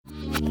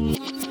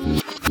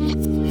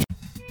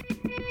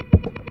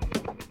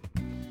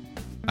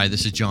Hi,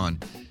 this is John.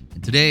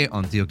 And today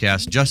on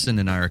Theocast, Justin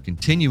and I are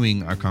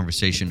continuing our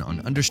conversation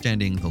on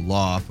understanding the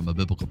law from a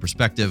biblical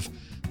perspective.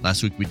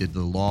 Last week we did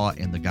the law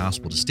and the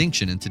gospel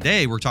distinction, and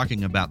today we're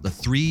talking about the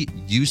three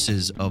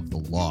uses of the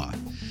law.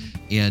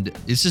 And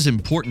this is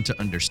important to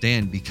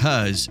understand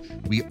because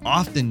we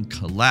often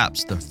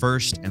collapse the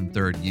first and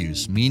third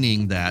use,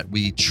 meaning that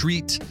we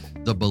treat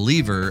the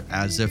believer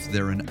as if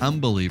they're an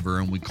unbeliever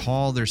and we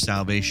call their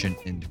salvation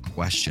into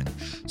question.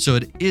 So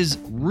it is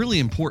really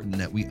important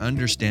that we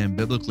understand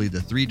biblically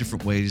the three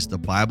different ways the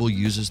Bible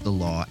uses the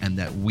law and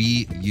that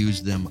we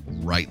use them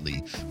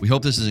rightly. We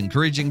hope this is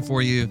encouraging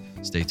for you.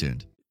 Stay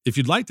tuned. If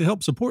you'd like to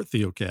help support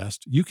Theocast,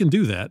 you can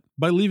do that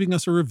by leaving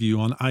us a review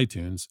on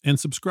iTunes and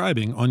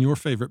subscribing on your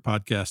favorite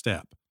podcast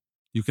app.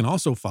 You can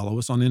also follow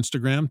us on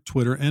Instagram,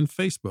 Twitter, and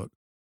Facebook.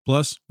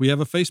 Plus, we have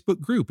a Facebook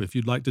group if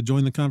you'd like to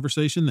join the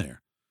conversation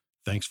there.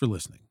 Thanks for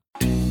listening.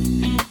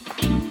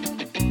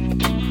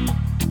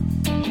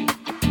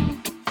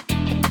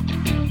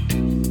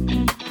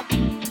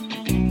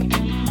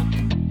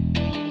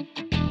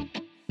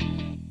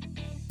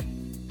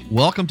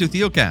 Welcome to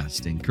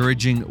Theocast,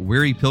 encouraging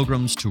weary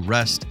pilgrims to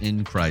rest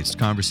in Christ.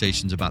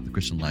 Conversations about the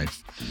Christian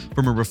life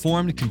from a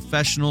Reformed,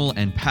 confessional,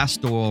 and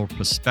pastoral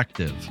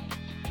perspective.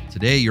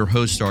 Today, your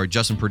hosts are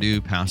Justin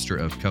Perdue, pastor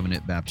of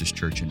Covenant Baptist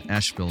Church in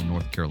Asheville,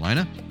 North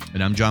Carolina,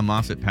 and I'm John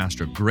Moffitt,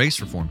 pastor of Grace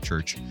Reformed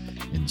Church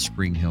in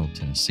Spring Hill,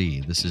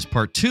 Tennessee. This is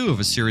part 2 of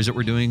a series that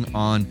we're doing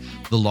on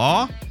the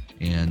law.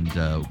 And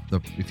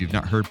if you've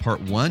not heard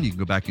part 1, you can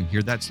go back and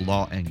hear that's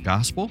law and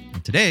gospel.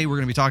 And today, we're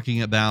going to be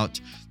talking about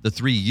the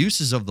three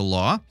uses of the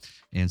law.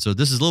 And so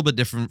this is a little bit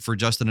different for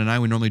Justin and I.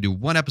 We normally do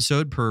one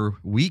episode per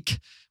week.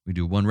 We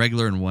do one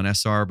regular and one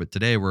SR, but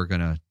today we're going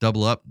to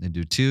double up and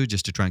do 2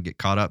 just to try and get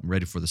caught up and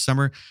ready for the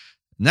summer.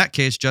 In that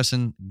case,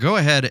 Justin, go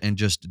ahead and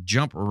just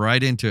jump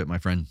right into it, my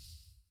friend.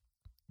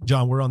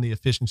 John, we're on the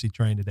efficiency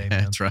train today,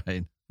 man. That's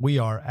right. We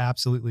are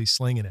absolutely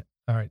slinging it.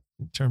 All right.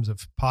 In terms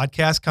of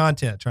podcast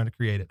content, trying to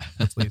create it.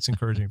 Hopefully it's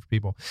encouraging for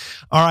people.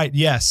 All right.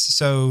 Yes.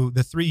 So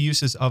the three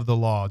uses of the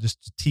law,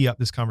 just to tee up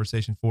this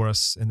conversation for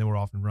us, and then we're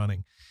off and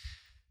running.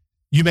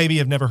 You maybe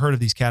have never heard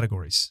of these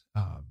categories.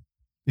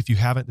 If you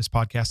haven't, this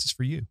podcast is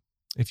for you.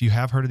 If you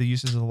have heard of the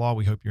uses of the law,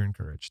 we hope you're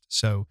encouraged.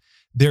 So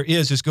there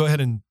is, just go ahead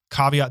and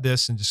caveat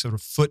this and just sort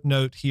of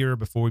footnote here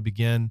before we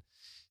begin.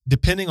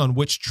 Depending on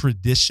which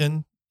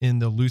tradition in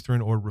the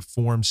Lutheran or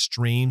Reformed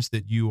streams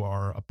that you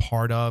are a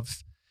part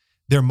of,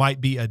 there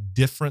might be a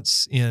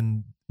difference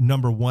in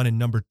number 1 and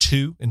number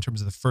 2 in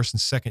terms of the first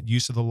and second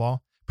use of the law.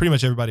 Pretty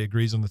much everybody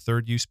agrees on the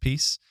third use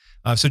piece.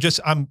 So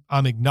just I'm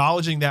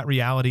acknowledging that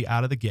reality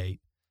out of the gate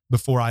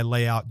before I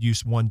lay out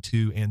use 1,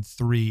 2, and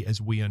 3 as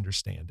we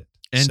understand it.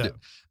 And so,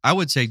 I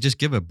would say just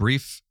give a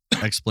brief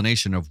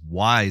explanation of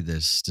why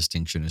this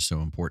distinction is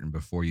so important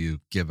before you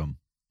give them.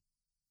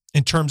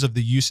 in terms of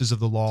the uses of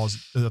the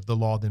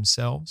law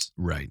themselves.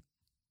 Right.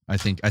 I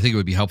think it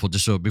would be helpful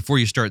just so before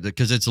you start,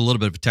 because it's a little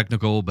bit of a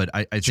technical, but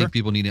I think Sure.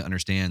 people need to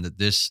understand that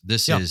this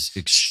Yeah. is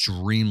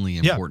extremely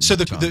important. So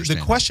to the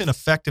understand. question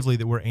effectively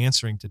that we're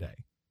answering today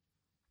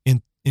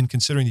in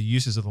considering the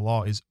uses of the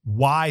law is,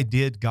 why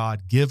did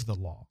God give the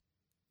law?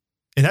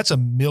 And that's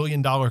 $1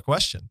 million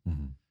question,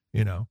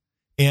 Mhm.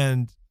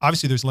 And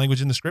obviously there's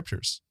language in the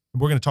scriptures.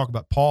 And we're going to talk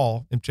about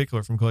Paul in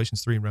particular from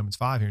Galatians 3 and Romans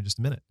 5 here in just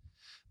a minute.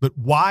 But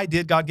why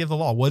did God give the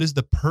law? What is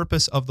the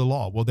purpose of the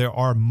law? Well, there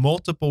are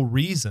multiple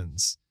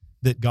reasons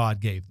that God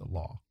gave the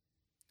law.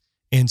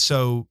 And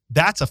so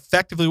that's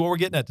effectively what we're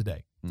getting at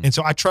today. And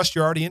so I trust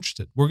you're already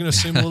interested. We're going to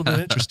assume a little bit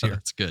of interest here.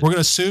 That's good. We're going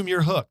to assume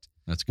you're hooked.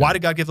 That's good. Why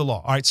did God give the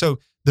law? All right, so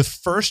the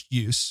first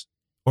use,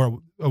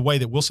 or a way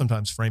that we'll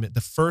sometimes frame it,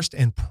 the first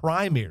and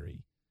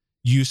primary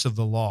use of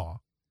the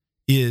law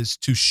is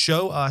to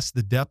show us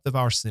the depth of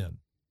our sin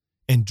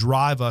and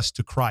drive us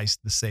to Christ,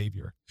 the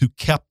Savior, who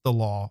kept the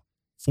law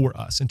for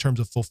us in terms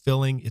of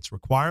fulfilling its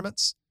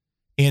requirements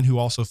and who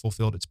also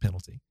fulfilled its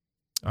penalty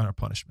on our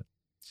punishment.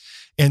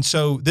 And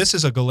so this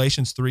is a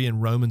Galatians 3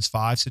 and Romans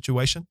 5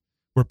 situation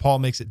where Paul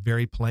makes it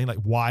very plain, like,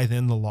 why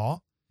then the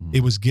law?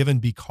 It was given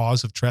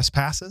because of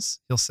trespasses,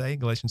 he'll say,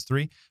 Galatians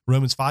 3.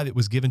 Romans 5, it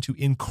was given to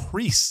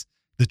increase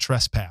the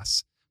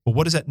trespass. Well,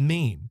 what does that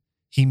mean?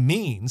 He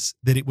means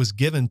that it was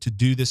given to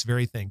do this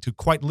very thing, to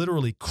quite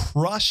literally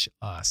crush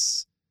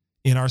us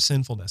in our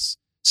sinfulness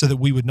so that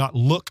we would not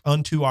look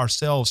unto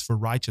ourselves for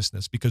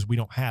righteousness because we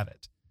don't have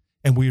it.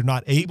 And we are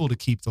not able to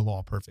keep the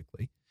law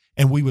perfectly.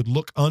 And we would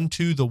look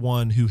unto the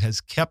one who has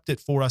kept it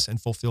for us and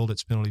fulfilled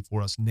its penalty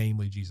for us,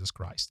 namely Jesus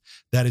Christ.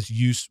 That is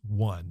use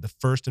 1, the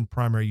first and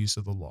primary use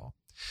of the law.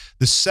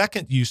 The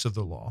second use of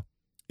the law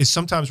is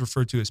sometimes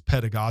referred to as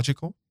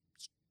pedagogical,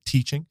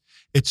 teaching.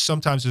 It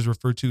sometimes is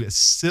referred to as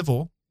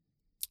civil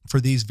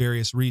for these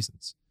various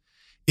reasons.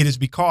 It is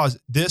because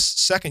this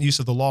second use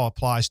of the law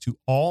applies to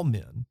all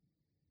men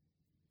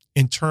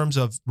in terms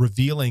of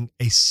revealing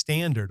a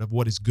standard of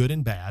what is good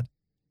and bad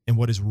and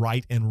what is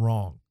right and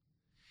wrong.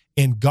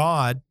 And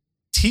God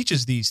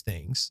teaches these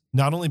things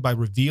not only by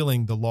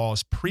revealing the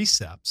law's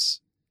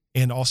precepts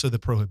and also the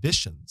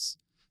prohibitions,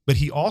 but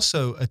he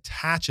also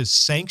attaches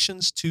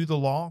sanctions to the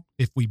law.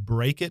 If we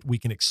break it, we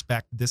can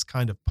expect this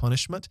kind of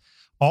punishment.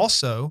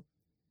 Also,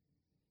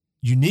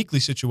 uniquely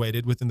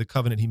situated within the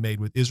covenant he made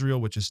with Israel,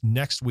 which is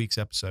next week's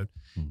episode,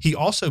 he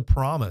also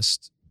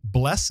promised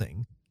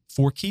blessing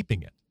for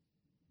keeping it.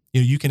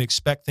 You can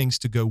expect things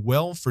to go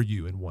well for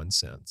you in one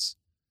sense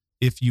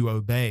if you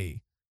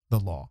obey the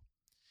law.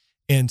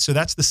 And so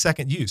that's the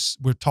second use.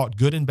 We're taught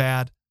good and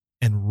bad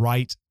and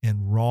right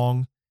and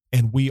wrong,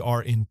 and we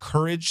are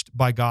encouraged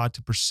by God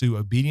to pursue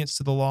obedience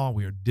to the law.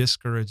 We are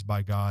discouraged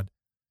by God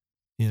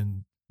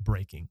in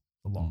breaking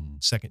the law.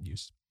 Second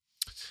use.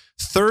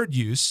 Third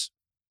use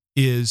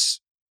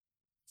is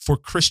for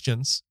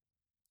Christians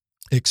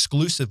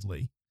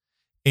exclusively,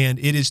 and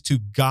it is to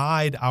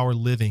guide our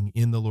living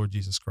in the Lord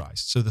Jesus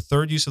Christ. So the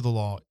third use of the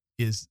law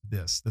is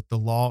this, that the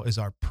law is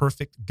our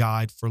perfect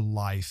guide for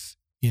life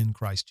in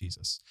Christ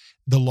Jesus.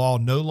 The law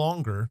no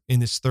longer, in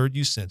this third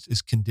use sense,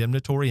 is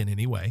condemnatory in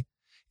any way.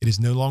 It is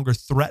no longer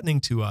threatening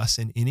to us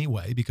in any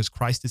way because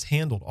Christ has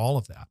handled all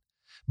of that.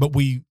 But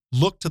we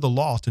look to the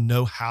law to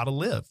know how to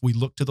live. We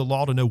look to the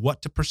law to know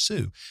what to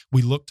pursue.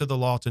 We look to the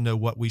law to know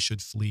what we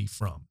should flee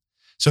from.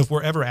 So if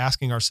we're ever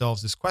asking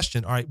ourselves this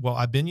question, all right, well,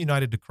 I've been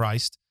united to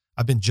Christ.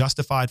 I've been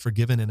justified,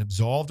 forgiven, and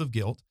absolved of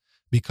guilt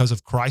because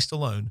of Christ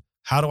alone.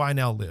 How do I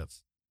now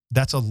live?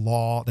 That's a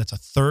law. That's a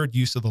third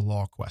use of the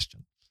law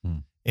question.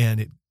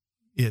 And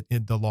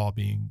the law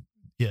being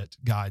it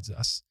guides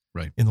us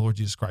in the Lord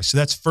Jesus Christ. So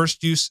that's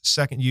first use,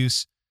 second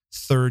use,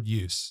 third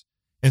use.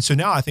 And so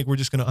now I think we're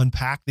just going to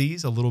unpack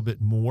these a little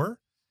bit more.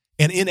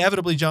 And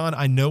inevitably, John,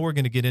 I know we're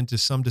going to get into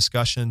some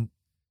discussion,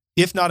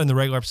 if not in the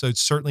regular episode,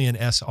 certainly in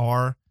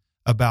SR,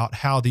 about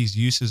how these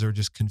uses are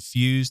just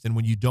confused. And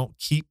when you don't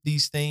keep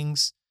these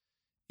things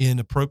in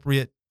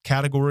appropriate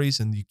categories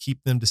and you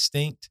keep them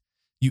distinct,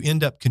 you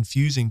end up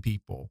confusing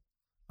people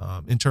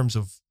in terms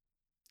of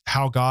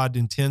how God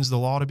intends the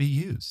law to be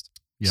used.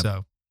 Yep.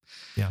 So,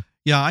 yeah.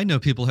 Yeah, I know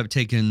people have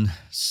taken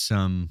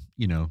some,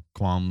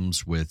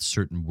 qualms with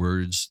certain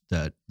words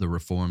that the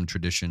Reformed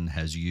tradition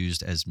has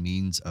used as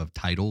means of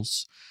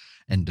titles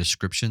and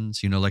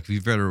descriptions. Like if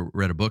you've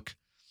read a book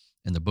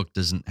and the book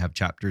doesn't have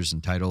chapters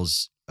and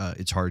titles,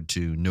 it's hard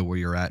to know where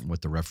you're at and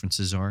what the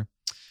references are.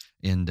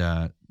 And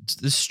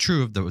this is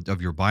true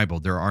of your Bible.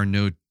 There are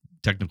no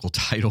technical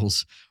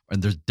titles,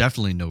 and there's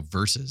definitely no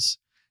verses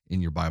in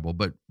your Bible.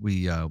 But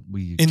we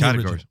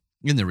categorize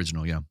in the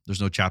original. Yeah, there's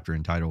no chapter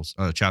and titles,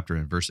 chapter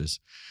and verses,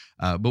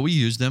 but we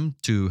use them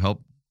to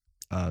help.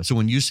 So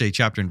when you say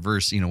chapter and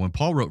verse, when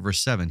Paul wrote verse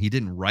 7, he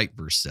didn't write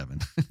verse 7.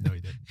 No, he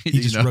didn't. He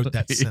just wrote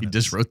that sentence. He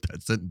just wrote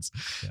that sentence.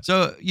 Yeah.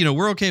 So,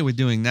 we're okay with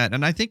doing that.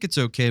 And I think it's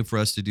okay for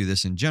us to do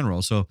this in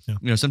general. So,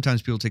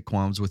 sometimes people take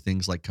qualms with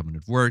things like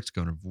covenant of works,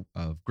 covenant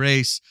of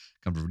grace,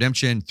 covenant of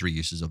redemption, three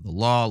uses of the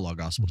law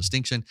gospel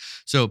distinction.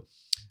 So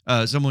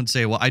someone would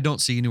say, well, I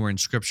don't see anywhere in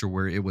Scripture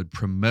where it would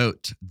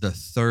promote the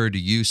third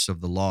use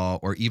of the law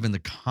or even the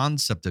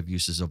concept of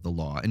uses of the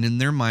law. And in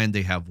their mind,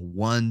 they have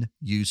one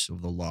use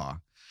of the law.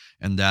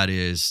 And that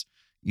is,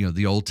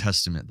 the Old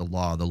Testament, the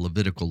law, the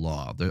Levitical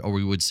law, or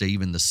we would say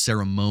even the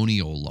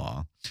ceremonial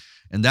law.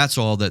 And that's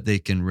all that they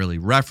can really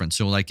reference.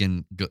 So like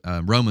in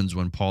Romans,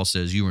 when Paul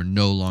says you are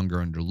no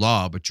longer under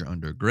law, but you're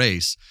under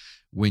grace,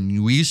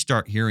 when we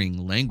start hearing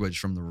language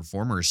from the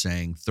reformers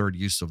saying third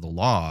use of the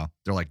law,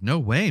 they're like, no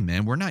way,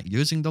 man, we're not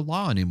using the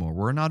law anymore.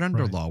 We're not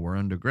under law, we're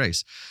under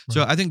grace. Right.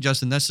 So I think,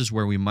 Justin, this is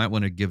where we might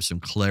want to give some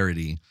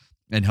clarity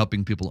and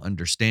helping people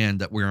understand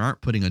that we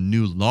aren't putting a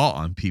new law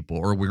on people,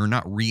 or we're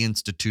not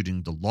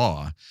reinstituting the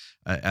law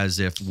as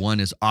if one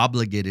is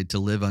obligated to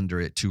live under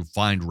it to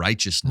find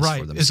righteousness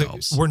for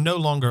themselves. We're no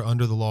longer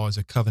under the law as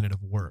a covenant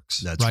of works.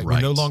 That's right.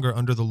 We're no longer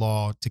under the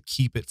law to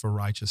keep it for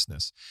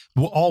righteousness.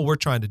 Well, all we're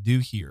trying to do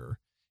here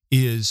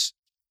is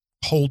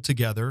hold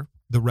together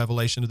the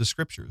revelation of the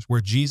Scriptures,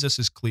 where Jesus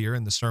is clear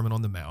in the Sermon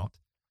on the Mount.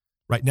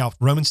 Right now,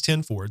 Romans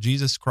 10:4,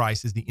 Jesus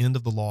Christ is the end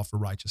of the law for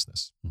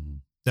righteousness. Mm-hmm.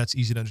 That's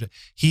easy to understand.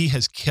 He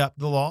has kept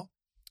the law,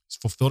 he's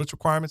fulfilled its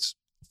requirements,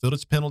 fulfilled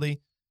its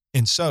penalty.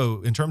 And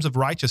so in terms of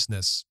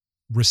righteousness,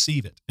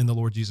 receive it in the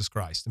Lord Jesus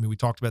Christ. I mean, we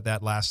talked about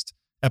that last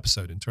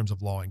episode in terms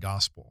of law and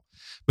gospel.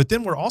 But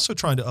then we're also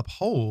trying to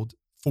uphold,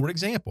 for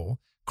example,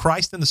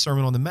 Christ in the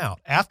Sermon on the Mount.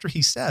 After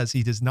he says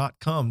he does not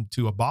come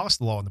to abolish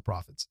the law and the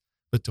prophets,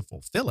 but to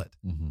fulfill it,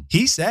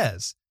 he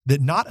says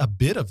that not a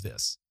bit of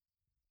this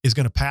is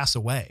going to pass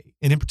away.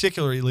 And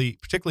particularly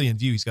in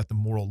view, he's got the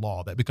moral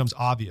law. That becomes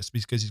obvious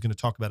because he's going to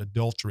talk about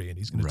adultery and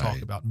he's going to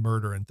talk about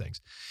murder and things.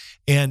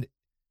 And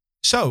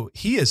so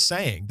he is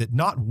saying that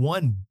not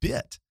one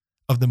bit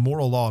of the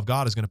moral law of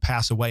God is going to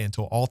pass away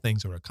until all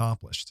things are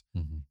accomplished.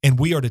 Mm-hmm. And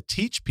we are to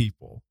teach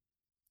people,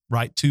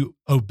 right, to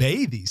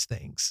obey these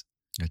things.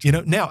 That's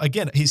right. Now,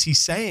 again, is he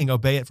saying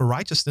obey it for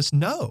righteousness?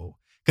 No,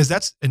 because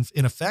that's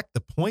in effect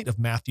the point of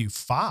Matthew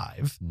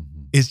 5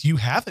 is you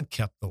haven't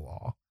kept the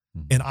law.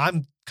 And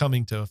I'm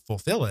coming to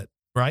fulfill it,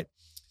 right?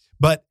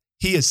 But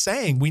he is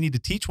saying we need to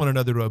teach one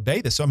another to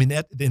obey this. So, I mean,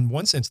 in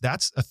one sense,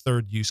 that's a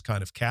third use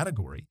kind of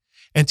category.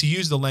 And to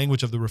use the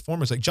language of the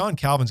reformers, like John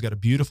Calvin's got a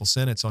beautiful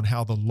sentence on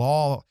how the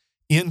law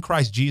in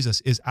Christ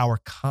Jesus is our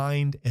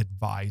kind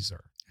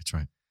advisor. That's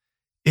right.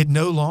 It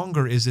no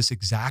longer is this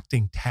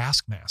exacting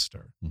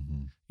taskmaster,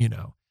 Mm-hmm.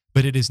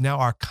 But it is now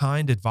our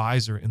kind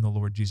advisor in the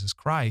Lord Jesus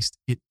Christ.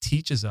 It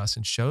teaches us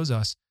and shows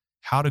us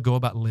how to go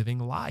about living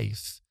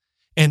life.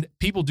 And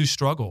people do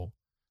struggle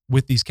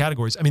with these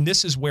categories. I mean,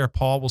 this is where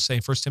Paul will say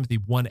in 1 Timothy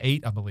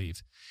 1:8, I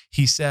believe,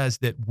 he says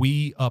that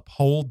we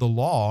uphold the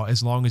law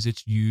as long as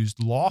it's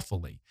used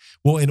lawfully.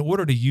 Well, in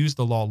order to use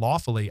the law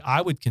lawfully,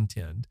 I would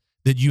contend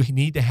that you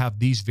need to have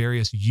these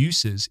various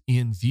uses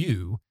in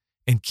view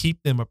and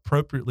keep them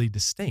appropriately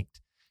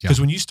distinct. Because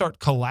when you start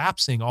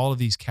collapsing all of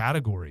these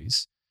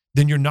categories,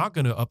 then you're not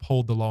going to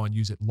uphold the law and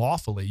use it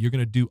lawfully. You're going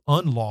to do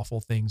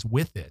unlawful things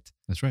with it.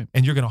 That's right.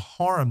 And you're going to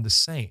harm the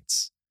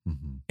saints.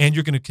 Mm-hmm. And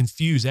you're going to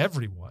confuse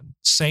everyone,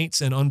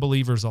 saints and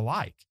unbelievers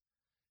alike.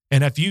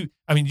 And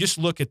just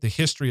look at the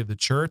history of the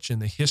church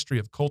and the history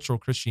of cultural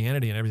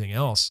Christianity and everything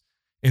else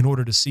in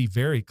order to see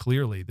very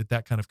clearly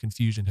that kind of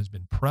confusion has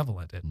been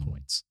prevalent at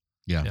points.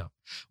 Yeah.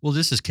 Well,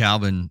 this is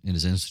Calvin in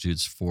his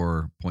Institutes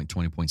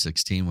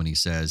 4.20.16 when he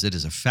says, it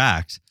is a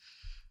fact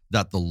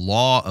that the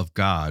law of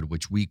God,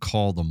 which we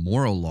call the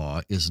moral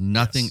law, is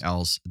nothing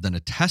else than a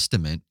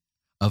testament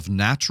of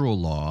natural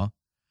law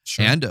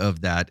and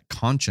of that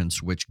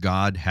conscience which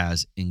God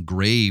has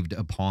engraved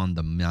upon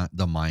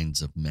the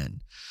minds of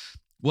men.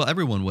 Well,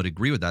 everyone would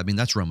agree with that. I mean,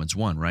 that's Romans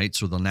 1, right?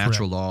 So the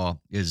natural law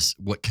is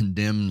what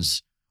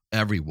condemns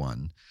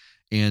everyone.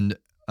 And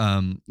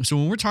so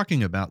when we're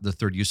talking about the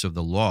third use of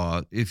the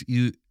law, if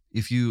you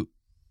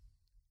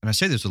and I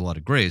say this with a lot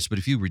of grace, but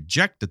if you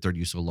reject the third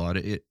use of the law,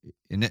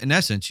 in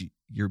essence,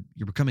 you're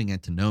becoming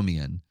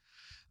antinomian,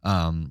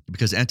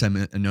 because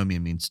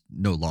antinomian means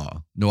no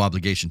law, no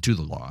obligation to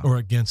the law, or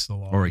against the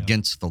law,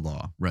 against the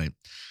law, right?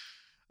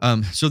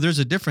 So there's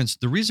a difference.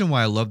 The reason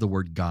why I love the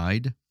word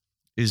guide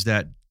is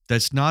that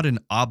that's not an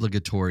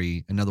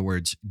obligatory, in other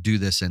words, do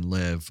this and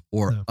live,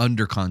 or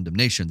under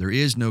condemnation. There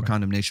is no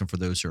condemnation for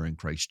those who are in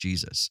Christ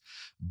Jesus.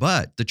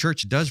 But the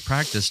church does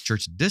practice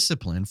church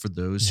discipline for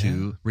those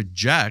who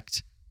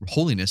reject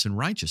holiness and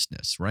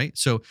righteousness, right?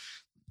 So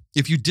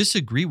if you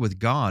disagree with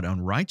God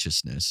on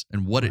righteousness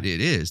and what it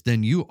is,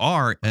 then you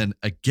are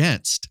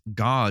against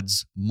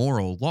God's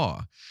moral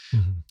law.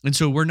 Mm-hmm. And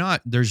so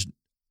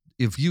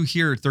if you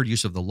hear third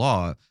use of the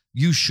law,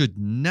 you should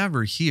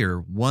never hear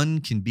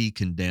one can be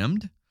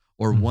condemned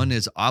or one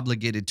is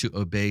obligated to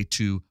obey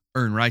to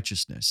earn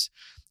righteousness.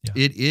 Yeah.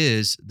 It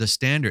is the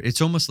standard.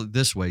 It's almost like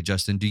this way,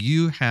 Justin. Do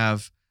you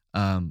have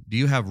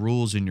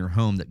rules in your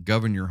home that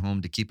govern your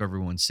home to keep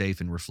everyone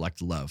safe and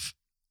reflect love?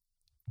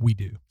 We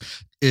do.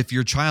 If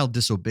your child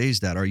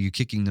disobeys that, are you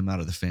kicking them out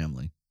of the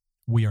family?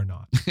 We are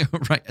not.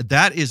 Right.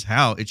 That is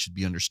how it should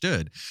be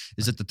understood,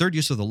 is that the third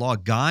use of the law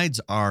guides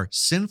our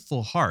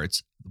sinful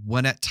hearts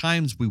when at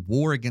times we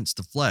war against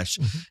the flesh.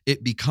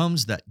 It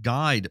becomes that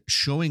guide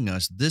showing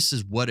us this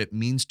is what it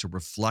means to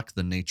reflect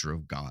the nature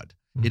of God.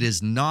 It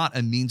is not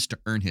a means to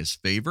earn his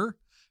favor,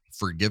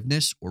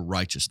 forgiveness, or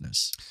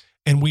righteousness.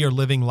 And we are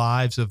living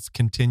lives of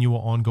continual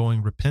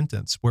ongoing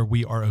repentance where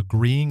we are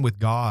agreeing with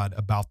God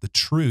about the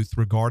truth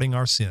regarding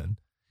our sin,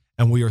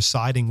 and we are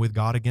siding with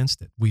God against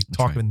it. We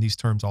talk in these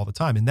terms all the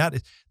time.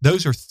 And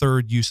those are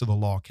third use of the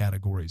law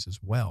categories as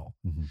well.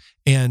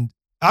 And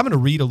I'm going to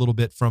read a little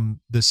bit from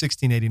the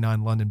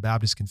 1689 London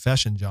Baptist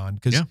Confession, John,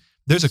 because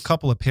there's a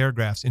couple of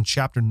paragraphs in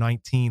chapter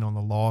 19 on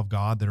the law of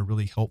God that are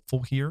really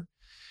helpful here.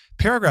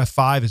 Paragraph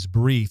 5 is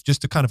brief,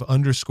 just to kind of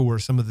underscore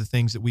some of the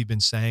things that we've been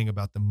saying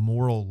about the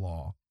moral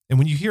law. And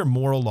when you hear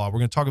moral law, we're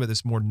going to talk about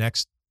this more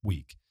next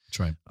week. That's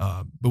right.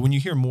 But when you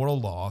hear moral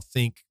law,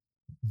 think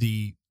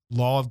the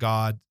law of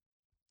God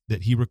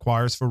that he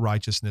requires for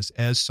righteousness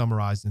as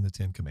summarized in the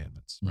 10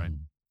 Commandments, right?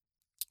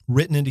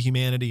 Written into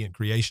humanity and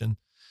creation,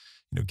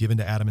 given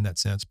to Adam in that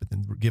sense, but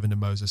then given to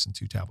Moses in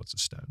 2 tablets of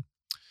stone.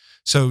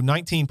 So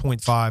 19.5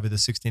 of the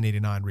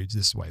 1689 reads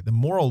this way: the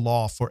moral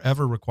law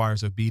forever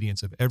requires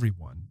obedience of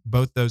everyone,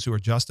 both those who are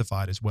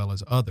justified as well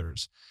as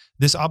others.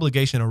 This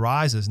obligation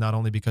arises not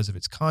only because of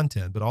its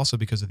content, but also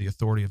because of the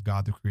authority of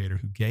God the Creator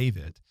who gave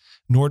it.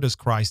 Nor does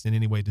Christ in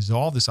any way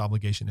dissolve this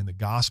obligation in the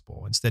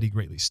gospel. Instead, he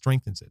greatly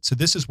strengthens it. So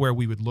this is where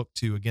we would look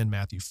to, again,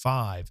 Matthew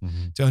 5,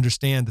 to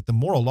understand that the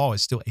moral law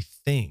is still a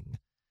thing.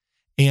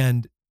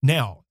 And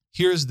now,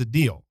 here's the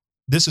deal.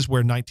 This is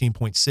where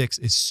 19.6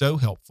 is so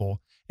helpful.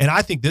 And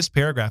I think this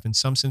paragraph, in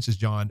some senses,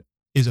 John,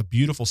 is a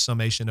beautiful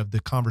summation of the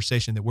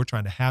conversation that we're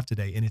trying to have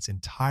today in its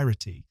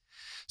entirety.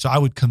 So I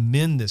would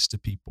commend this to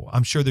people.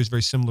 I'm sure there's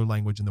very similar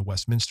language in the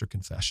Westminster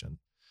Confession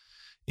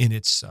in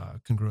its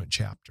congruent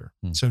chapter.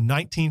 So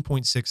 19.6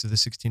 of the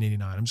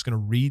 1689, I'm just going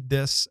to read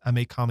this. I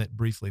may comment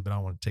briefly, but I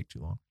don't want to take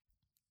too long.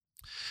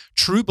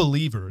 True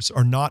believers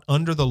are not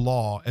under the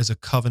law as a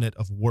covenant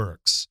of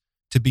works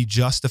to be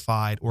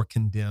justified or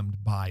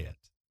condemned by it.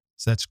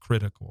 So that's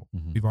critical.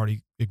 We've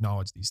already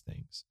acknowledged these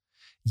things.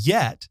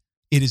 Yet,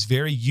 it is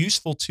very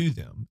useful to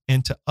them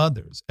and to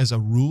others as a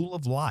rule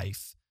of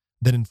life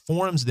that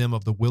informs them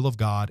of the will of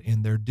God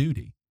and their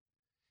duty.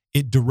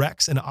 It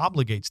directs and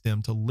obligates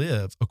them to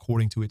live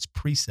according to its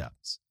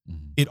precepts.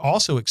 It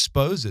also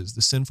exposes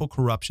the sinful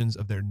corruptions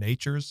of their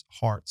natures,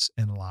 hearts,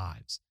 and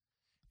lives.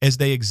 As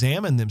they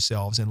examine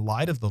themselves in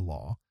light of the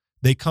law,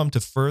 they come to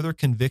further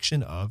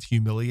conviction of,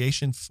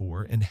 humiliation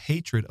for, and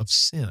hatred of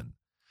sin,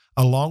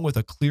 along with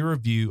a clearer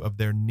view of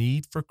their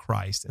need for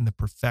Christ and the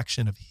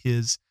perfection of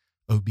his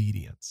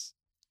obedience.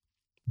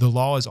 The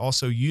law is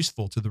also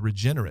useful to the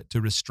regenerate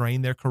to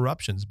restrain their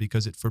corruptions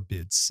because it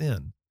forbids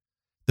sin.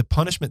 The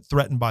punishment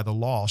threatened by the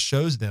law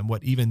shows them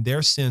what even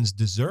their sins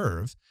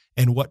deserve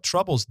and what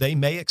troubles they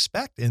may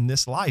expect in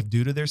this life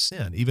due to their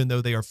sin, even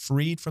though they are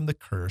freed from the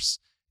curse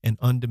and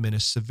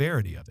undiminished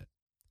severity of it.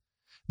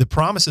 The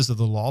promises of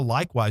the law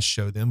likewise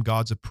show them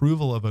God's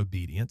approval of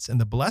obedience and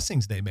the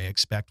blessings they may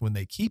expect when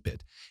they keep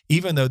it,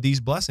 even though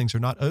these blessings are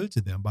not owed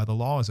to them by the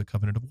law as a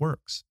covenant of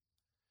works.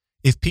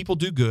 If people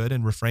do good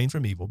and refrain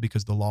from evil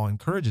because the law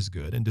encourages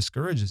good and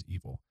discourages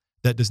evil,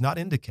 that does not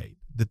indicate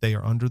that they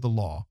are under the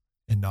law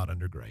and not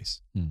under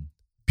grace.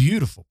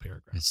 Beautiful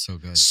paragraph. It's so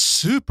good.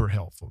 Super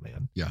helpful,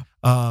 man. Yeah.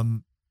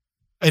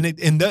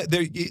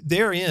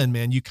 Therein,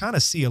 man, you kind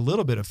of see a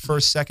little bit of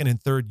first, second,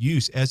 and third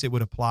use as it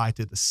would apply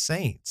to the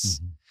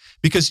saints.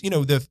 Because,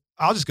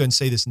 I'll just go ahead and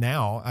say this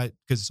now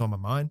because it's on my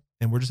mind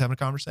and we're just having a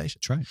conversation.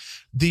 That's right.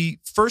 The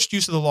first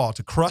use of the law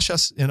to crush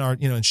us in our,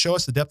 and show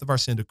us the depth of our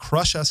sin, to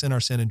crush us in our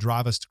sin and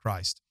drive us to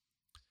Christ.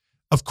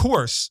 Of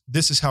course,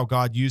 this is how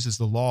God uses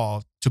the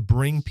law to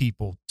bring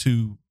people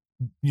to,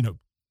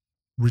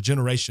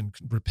 regeneration,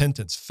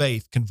 repentance,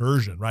 faith,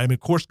 conversion, right? I mean, of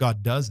course,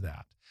 God does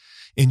that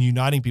in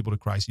uniting people to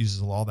Christ, uses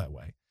the law that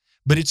way.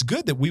 But it's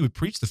good that we would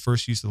preach the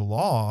first use of the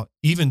law,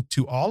 even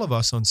to all of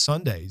us on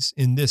Sundays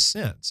in this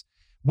sense.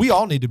 We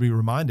all need to be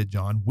reminded,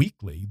 John,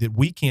 weekly, that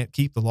we can't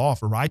keep the law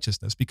for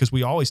righteousness because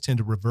we always tend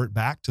to revert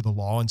back to the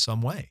law in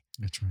some way.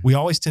 That's right. We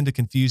always tend to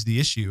confuse the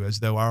issue as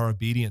though our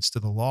obedience to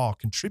the law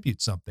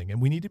contributes something. And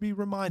we need to be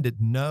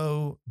reminded,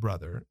 no,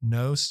 brother,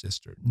 no,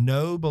 sister,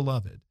 no,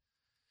 beloved.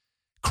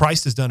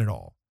 Christ has done it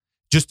all.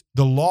 Just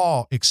the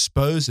law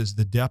exposes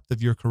the depth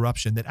of your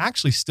corruption that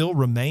actually still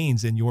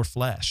remains in your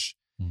flesh.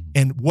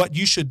 And what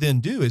you should then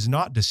do is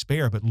not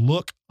despair, but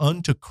look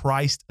unto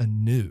Christ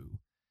anew.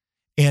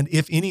 And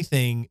if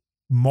anything,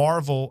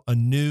 marvel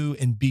anew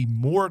and be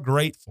more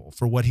grateful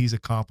for what he's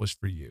accomplished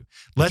for you.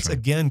 Let's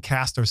again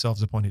cast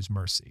ourselves upon his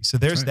mercy. So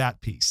there's that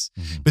piece.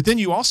 But then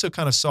you also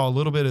kind of saw a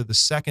little bit of the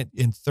second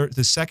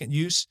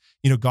use.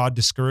 God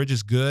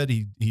discourages good.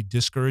 He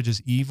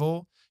discourages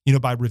evil,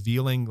 by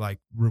revealing like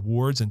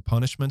rewards and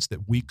punishments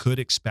that we could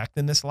expect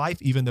in this life,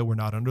 even though we're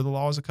not under the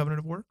law as a covenant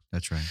of work.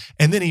 That's right.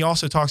 And then he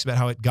also talks about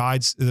how it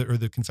guides, or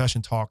the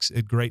confession talks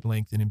at great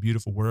length and in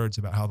beautiful words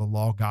about how the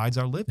law guides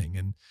our living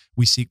and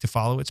we seek to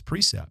follow its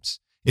precepts.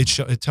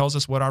 It tells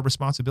us what our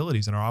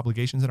responsibilities and our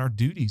obligations and our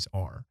duties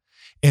are.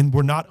 And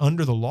we're not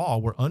under the law,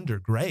 we're under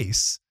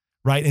grace,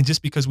 right? And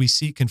just because we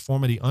seek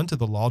conformity unto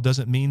the law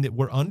doesn't mean that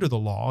we're under the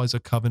law as a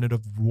covenant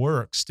of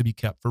works to be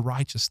kept for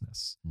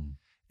righteousness.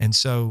 And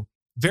so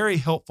very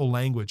helpful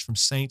language from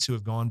saints who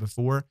have gone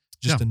before.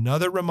 Just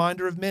another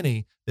reminder of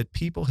many that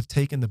people have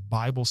taken the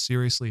Bible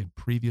seriously in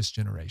previous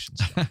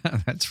generations.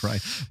 That's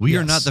right. We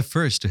are not the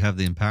first to have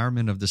the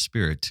empowerment of the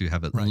Spirit to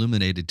have it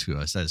illuminated to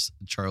us, as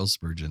Charles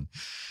Spurgeon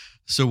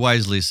so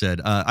wisely said.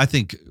 I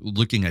think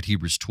looking at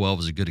Hebrews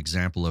 12 is a good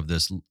example of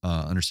this,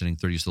 understanding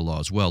third use of the law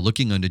as well.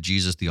 Looking unto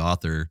Jesus, the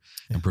author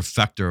and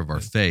perfecter of our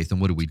faith. And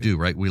what do we do,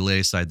 right? We lay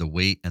aside the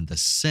weight and the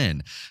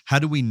sin. How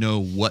do we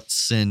know what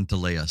sin to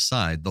lay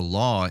aside? The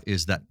law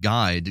is that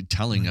guide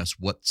telling us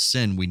what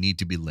sin we need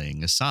to be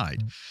laying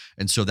aside.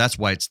 And so that's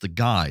why it's the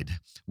guide.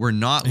 We're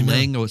not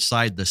laying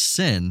aside the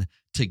sin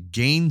to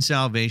gain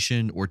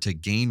salvation or to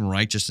gain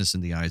righteousness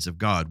in the eyes of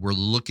God. We're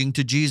looking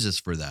to Jesus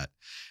for that.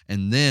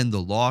 And then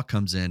the law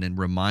comes in and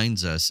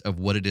reminds us of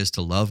what it is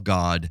to love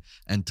God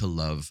and to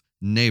love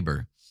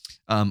neighbor.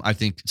 I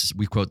think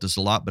we quote this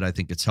a lot, but I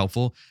think it's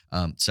helpful.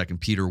 2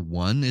 Peter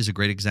 1 is a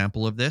great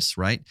example of this,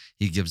 right?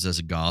 He gives us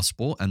a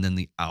gospel and then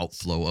the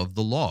outflow of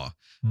the law.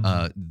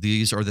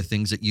 These are the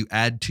things that you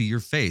add to your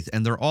faith,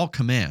 and they're all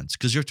commands,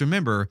 because you have to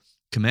remember,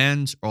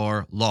 commands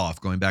are law,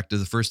 going back to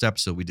the first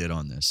episode we did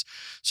on this.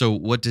 So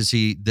what does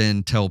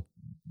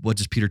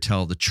Peter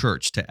tell the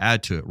church to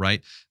add to it,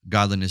 right?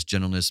 Godliness,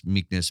 gentleness,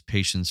 meekness,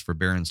 patience,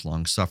 forbearance,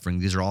 long-suffering.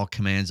 These are all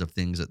commands of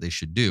things that they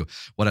should do.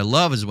 What I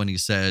love is when he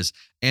says,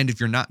 and if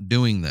you're not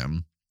doing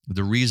them,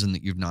 the reason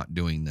that you're not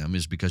doing them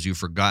is because you've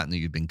forgotten that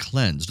you've been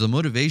cleansed. The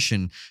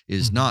motivation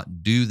is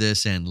not do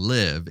this and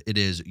live. It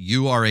is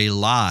you are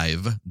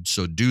alive,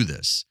 so do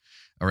this.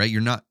 All right,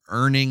 you're not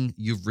earning,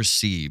 you've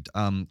received.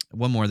 One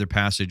more other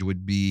passage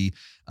would be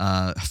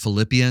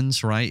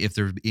Philippians, right? If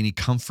there's any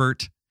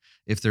comfort,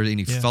 if there's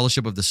any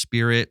fellowship of the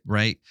Spirit,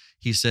 right?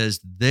 He says,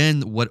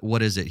 then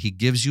what is it? He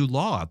gives you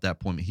law at that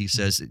point. He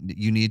says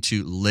you need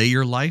to lay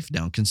your life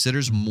down.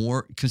 Consider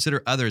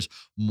others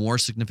more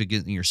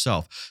significant than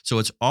yourself. So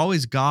it's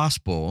always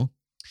gospel,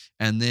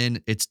 and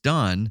then it's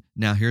done.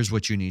 Now here's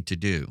what you need to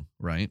do,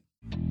 right?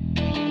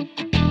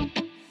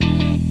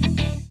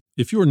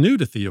 If you're new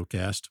to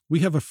Theocast, we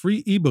have a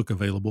free ebook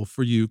available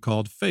for you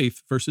called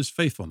Faith versus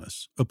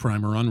Faithfulness, a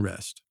primer on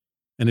rest.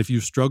 And if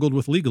you've struggled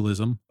with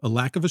legalism, a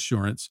lack of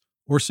assurance,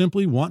 or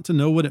simply want to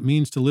know what it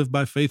means to live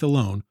by faith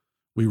alone,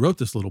 we wrote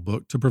this little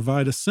book to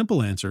provide a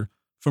simple answer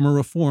from a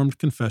Reformed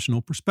confessional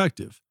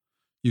perspective.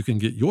 You can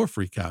get your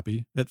free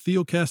copy at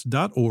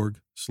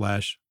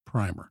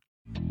theocast.org/primer.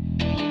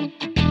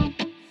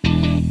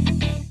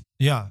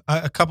 Yeah,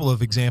 a couple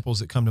of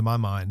examples that come to my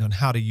mind on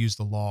how to use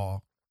the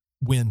law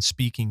when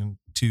speaking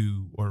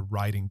to or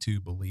writing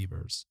to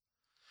believers.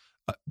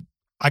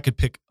 I could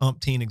pick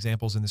umpteen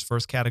examples in this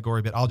first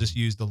category, but I'll just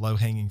use the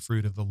low-hanging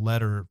fruit of the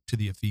letter to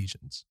the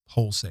Ephesians,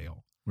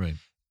 wholesale. Right.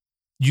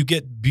 You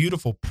get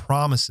beautiful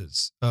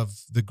promises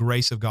of the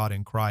grace of God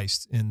in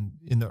Christ in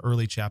the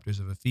early chapters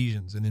of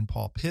Ephesians, and then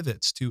Paul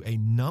pivots to a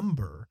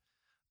number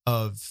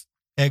of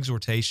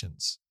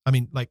exhortations. I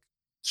mean, like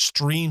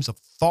streams of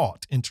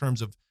thought in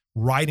terms of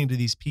writing to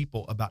these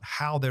people about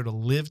how they're to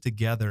live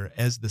together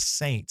as the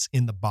saints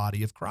in the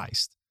body of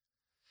Christ.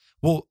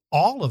 Well,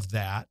 all of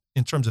that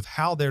in terms of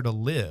how they're to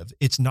live,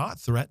 it's not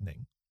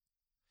threatening.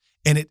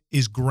 And it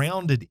is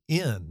grounded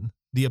in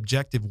the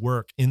objective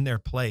work in their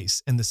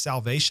place and the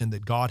salvation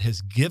that God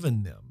has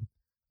given them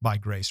by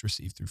grace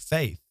received through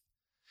faith.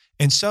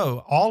 And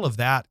so all of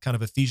that kind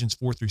of Ephesians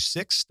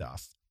 4-6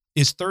 stuff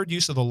is third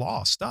use of the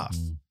law stuff.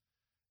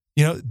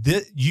 You know,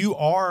 you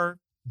are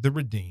the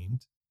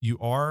redeemed. You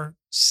are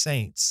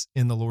saints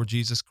in the Lord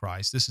Jesus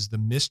Christ. This is the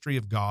mystery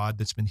of God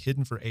that's been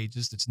hidden for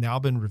ages, that's now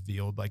been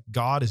revealed. Like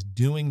God is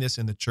doing this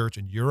in the church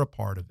and you're a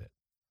part of it.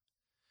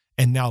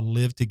 And now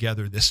live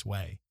together this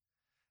way.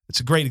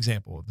 It's a great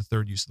example of the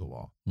third use of the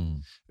law.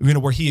 You know,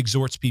 where he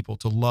exhorts people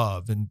to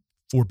love and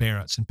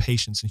forbearance and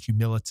patience and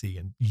humility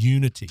and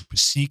unity,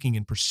 seeking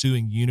and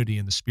pursuing unity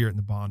in the spirit and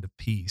the bond of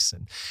peace.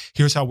 And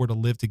here's how we're to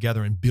live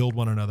together and build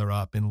one another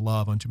up in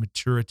love unto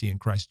maturity in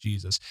Christ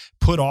Jesus.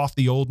 Put off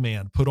the old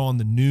man, put on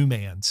the new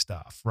man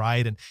stuff,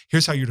 right? And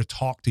here's how you're to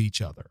talk to each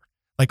other.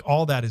 Like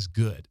all that is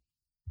good.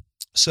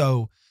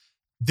 So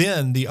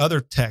then the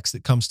other text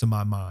that comes to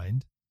my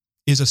mind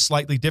is a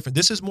slightly different.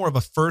 This is more of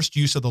a first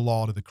use of the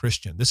law to the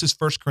Christian. This is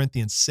 1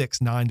 Corinthians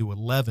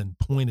 6:9-11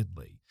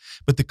 pointedly.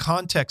 But the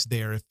context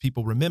there, if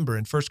people remember,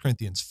 in 1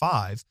 Corinthians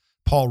 5,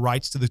 Paul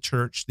writes to the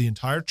church, the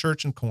entire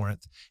church in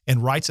Corinth,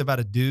 and writes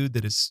about a dude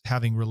that is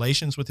having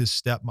relations with his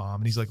stepmom.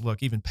 And he's like,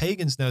 look, even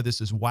pagans know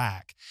this is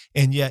whack.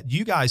 And yet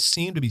you guys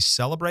seem to be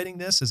celebrating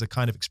this as a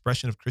kind of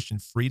expression of Christian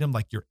freedom,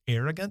 like you're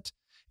arrogant.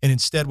 And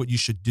instead what you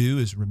should do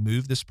is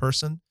remove this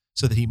person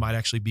so that he might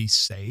actually be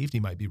saved. He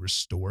might be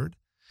restored.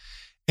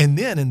 And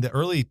then in the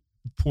early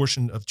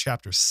portion of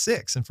chapter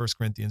 6 in 1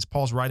 Corinthians,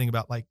 Paul's writing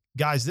about like,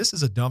 guys, this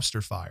is a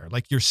dumpster fire.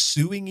 Like you're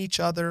suing each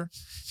other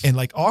and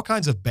like all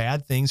kinds of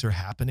bad things are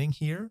happening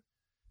here.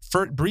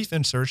 For brief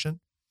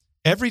insertion,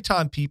 every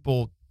time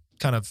people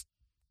kind of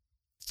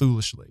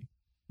foolishly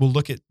will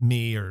look at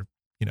me or,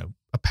 you know,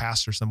 a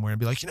pastor somewhere and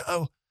be like, you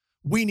know,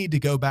 we need to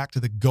go back to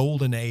the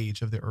golden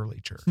age of the early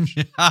church.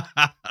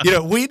 You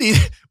know, we need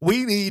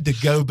to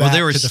go back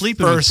they were to the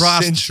sleeping with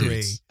first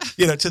century, prostitutes.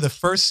 you know, to the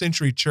first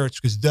century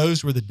church, because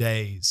those were the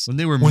days When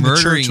they were when the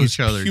murdering church was each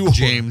other, pure.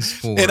 James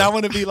 4. And I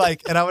want to be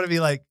like,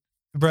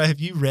 bro,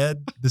 have you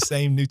read the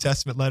same New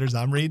Testament letters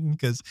I'm reading?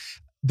 Because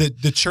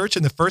the church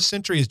in the first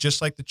century is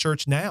just like the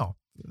church now.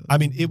 I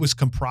mean, it was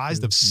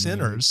comprised of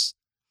sinners,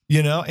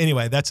 you know?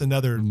 Anyway, that's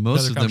another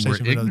Most of them were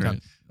conversation for another time.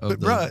 ignorant of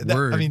But the bro,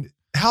 word. I mean,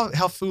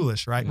 how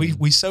foolish, right? Yeah.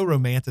 We so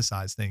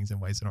romanticize things in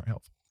ways that aren't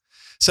helpful.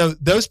 So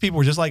those people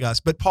were just like us,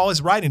 but Paul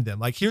is writing them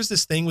like, here's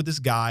this thing with this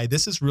guy.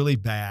 This is really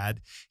bad.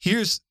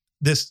 Here's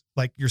this,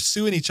 like you're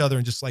suing each other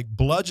and just like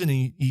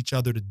bludgeoning each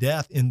other to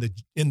death in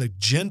the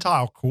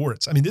Gentile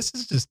courts. I mean, this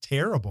is just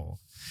terrible.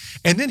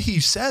 And then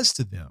he says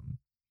to them,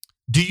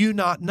 do you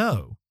not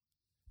know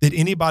that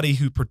anybody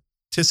who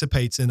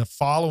participates in a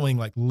following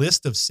like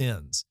list of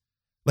sins,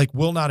 like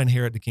will not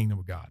inherit the kingdom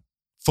of God?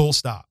 Full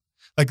stop.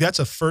 Like that's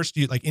a first,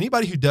 like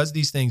anybody who does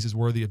these things is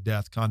worthy of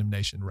death,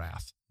 condemnation,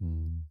 wrath.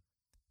 And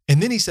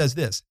then he says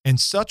this, and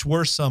such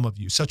were some of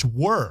you,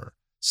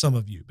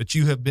 but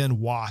you have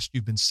been washed,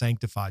 you've been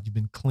sanctified, you've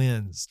been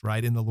cleansed,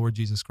 right, in the Lord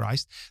Jesus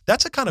Christ.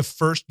 That's a kind of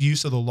first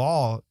use of the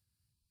law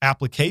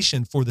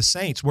application for the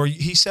saints, where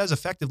he says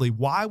effectively,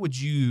 why would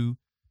you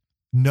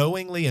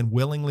knowingly and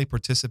willingly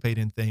participate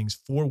in things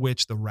for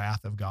which the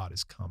wrath of God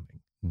is coming?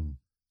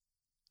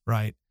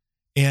 Right?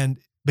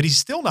 But he's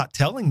still not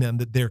telling them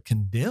that they're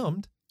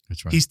condemned.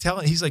 That's right.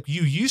 He's like,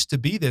 you used to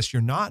be this,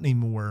 you're not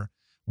anymore.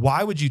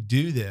 Why would you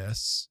do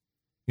this?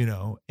 You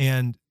know,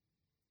 and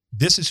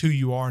this is who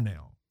you are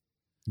now.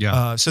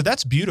 Yeah. So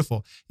that's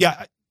beautiful.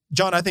 Yeah,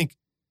 John, I think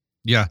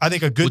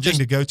a good thing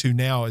to go to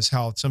now is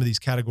how some of these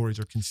categories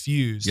are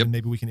confused, and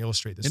maybe we can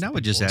illustrate this. And I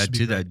would just add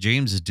to that,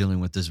 James is dealing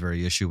with this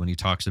very issue when he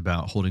talks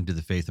about holding to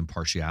the faith and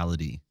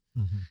partiality.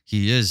 Mm-hmm.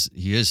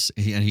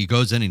 He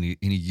goes in and he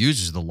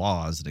uses the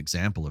law as an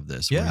example of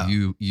this. Yeah.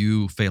 Where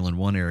you fail in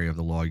one area of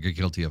the law, you're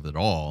guilty of it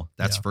all.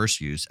 That's first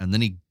use. And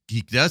then he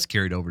does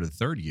carry it over to the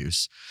third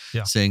use,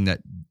 saying that,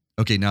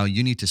 okay, now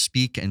you need to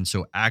speak and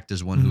so act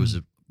as one who has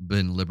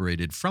been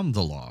liberated from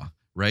the law,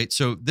 right?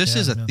 So this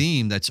Yeah, is a amen.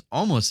 theme that's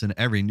almost in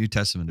every New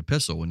Testament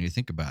epistle when you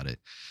think about it.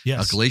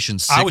 Yes.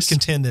 Galatians 6. I would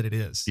contend that it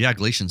is. Yeah,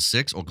 Galatians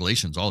 6, or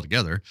Galatians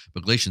altogether,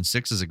 but Galatians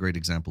 6 is a great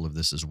example of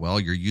this as well.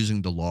 You're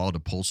using the law to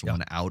pull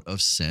someone out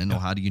of sin. Yeah.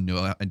 Well, how do you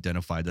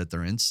identify that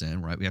they're in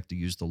sin, right? We have to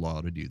use the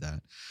law to do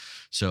that.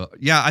 So,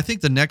 yeah, I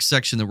think the next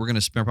section that we're going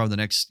to spend probably the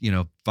next,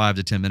 5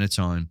 to 10 minutes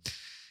on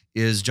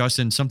is,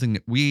 Justin, something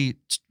that we've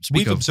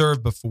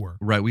observed before.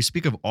 Right, we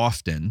speak of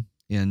often.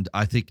 And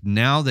I think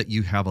now that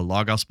you have a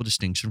law gospel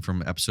distinction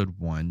from episode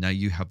 1, now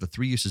you have the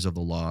 3 uses of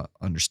the law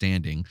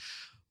understanding.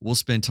 We'll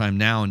spend time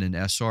now in an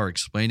SR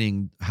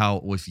explaining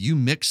how if you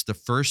mix the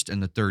first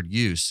and the third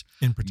use,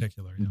 In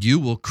particular, you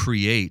will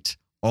create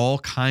all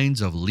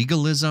kinds of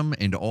legalism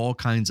and all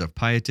kinds of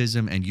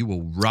pietism, and you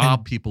will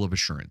rob people of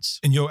assurance.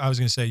 And I was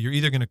going to say, you're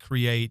either going to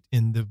create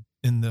in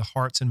the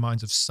hearts and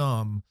minds of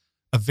some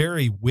a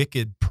very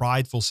wicked,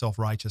 prideful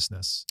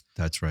self-righteousness.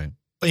 That's right.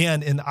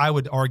 And I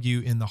would argue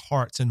in the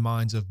hearts and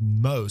minds of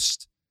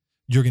most,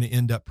 you're going to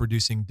end up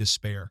producing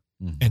despair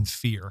and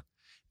fear.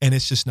 And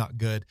it's just not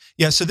good.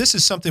 Yeah, so this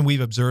is something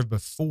we've observed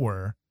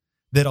before,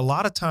 that a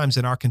lot of times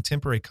in our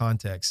contemporary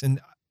context, and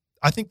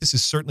I think this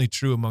is certainly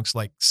true amongst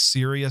like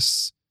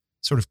serious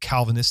sort of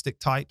Calvinistic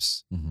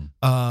types,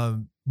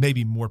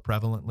 maybe more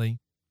prevalently,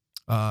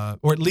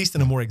 or at least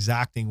in a more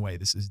exacting way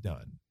this is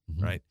done,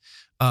 right?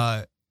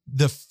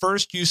 The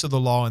first use of the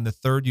law and the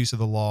third use of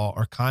the law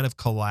are kind of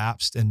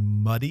collapsed and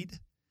muddied.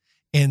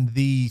 And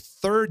the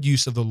third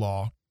use of the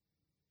law,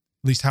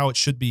 at least how it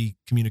should be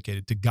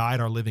communicated to guide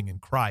our living in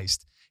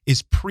Christ,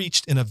 is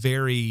preached in a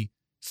very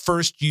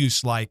first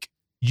use, like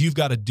you've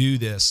got to do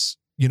this,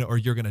 or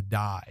you're going to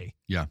die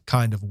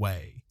kind of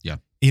way. Yeah.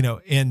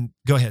 And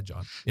go ahead,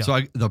 John. Yeah.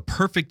 So the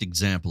perfect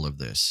example of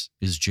this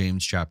is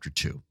James chapter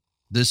 2.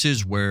 This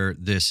is where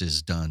this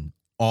is done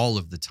all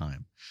of the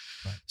time.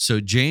 Right. So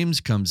James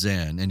comes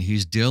in and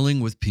he's dealing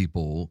with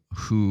people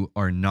who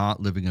are not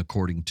living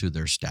according to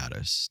their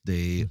status.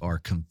 They are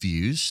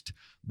confused.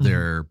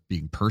 They're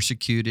being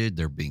persecuted.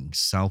 They're being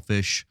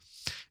selfish.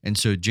 And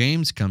so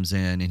James comes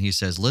in and he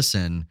says,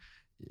 listen,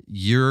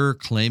 you're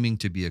claiming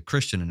to be a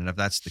Christian. And if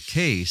that's the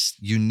case,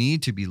 you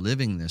need to be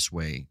living this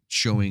way,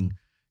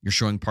 you're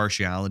showing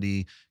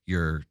partiality.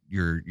 You're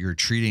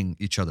treating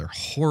each other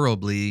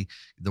horribly.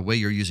 The way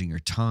you're using your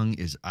tongue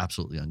is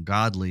absolutely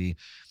ungodly.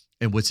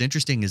 And what's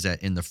interesting is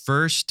that in the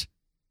first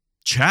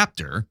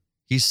chapter,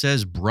 he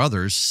says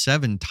brothers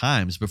 7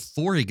 times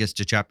before he gets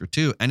to chapter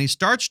 2. And he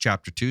starts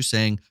chapter 2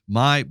 saying,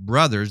 my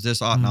brothers,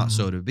 this ought not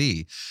so to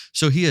be.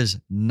 So he is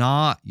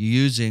not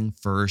using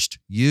first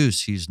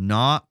use. He's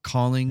not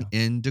calling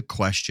into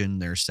question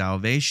their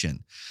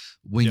salvation.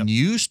 When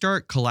you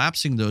start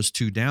collapsing those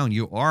two down,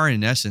 you are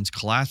in essence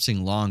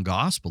collapsing law and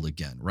gospel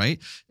again,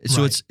 right?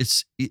 So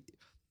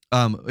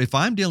if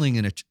I'm dealing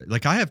in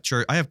I have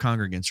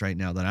congregants right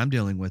now that I'm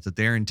dealing with that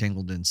they're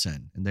entangled in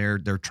sin and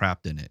they're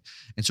trapped in it.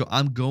 And so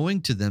I'm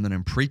going to them and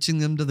I'm preaching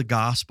them to the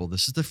gospel.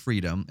 This is the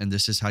freedom and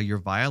this is how you're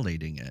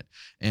violating it.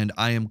 And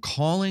I am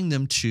calling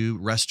them to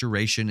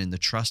restoration in the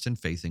trust and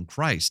faith in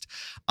Christ.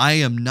 I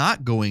am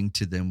not going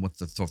to them with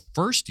the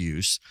first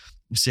use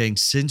saying,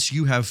 since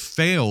you have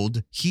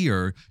failed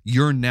here,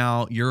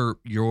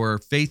 your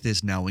faith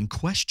is now in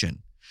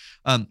question.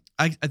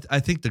 I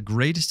think the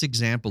greatest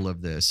example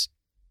of this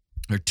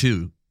are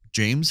 2,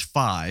 James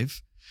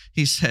 5.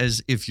 He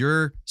says, if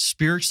you're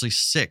spiritually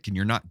sick and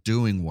you're not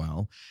doing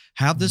well,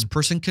 have this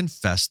person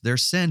confess their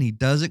sin. He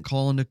doesn't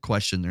call into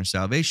question their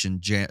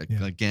salvation.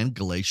 Again,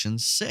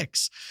 Galatians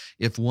 6.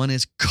 If one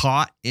is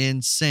caught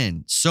in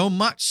sin, so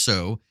much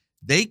so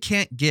they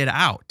can't get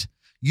out,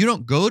 you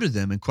don't go to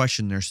them and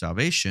question their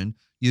salvation.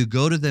 You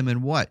go to them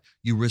and what?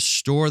 You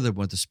restore them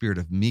with the spirit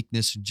of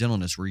meekness and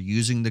gentleness. We're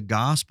using the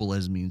gospel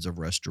as means of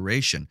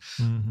restoration.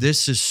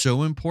 This is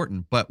so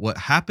important. But what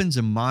happens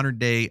in modern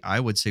day, I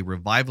would say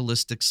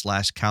revivalistic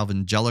 /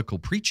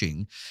 Calvangelical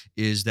preaching,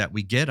 is that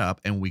we get up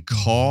and we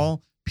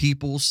call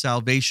people's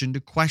salvation to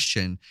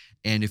question.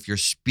 And if you're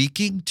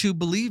speaking to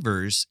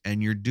believers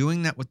and you're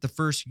doing that with the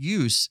first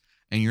use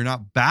and you're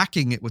not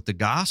backing it with the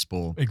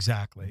gospel,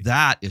 exactly,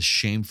 that is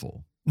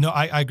shameful. No,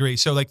 I agree.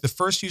 So like the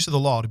first use of the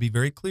law, to be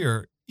very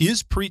clear,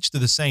 is preached to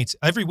the saints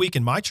every week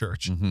in my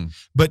church.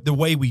 But the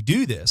way we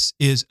do this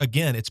is,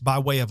 again, it's by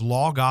way of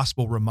law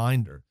gospel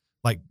reminder.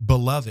 Like,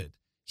 beloved,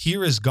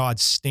 here is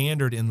God's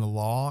standard in the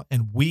law,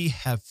 and we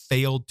have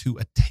failed to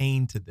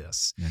attain to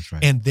this. That's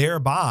right. And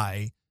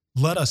thereby,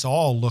 let us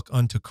all look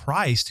unto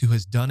Christ who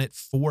has done it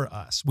for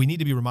us. We need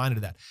to be reminded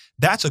of that.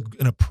 That's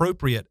an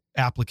appropriate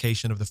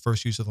application of the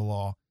first use of the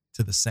law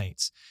to the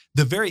saints.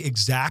 The very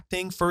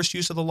exacting first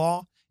use of the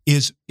law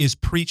is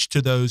preached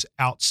to those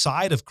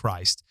outside of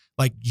Christ.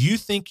 Like, you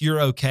think you're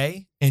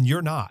okay and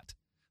you're not.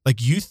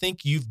 Like, you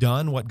think you've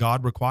done what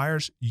God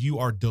requires, you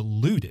are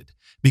deluded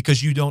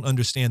because you don't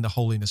understand the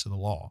holiness of the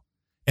law.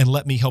 And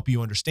let me help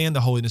you understand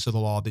the holiness of the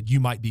law, that you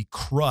might be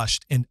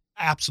crushed and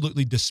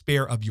absolutely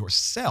despair of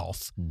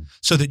yourself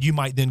so that you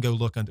might then go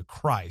look unto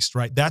Christ,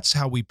 right? That's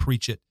how we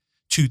preach it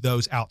to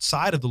those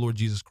outside of the Lord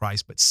Jesus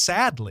Christ. But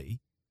sadly,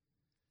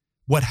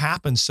 what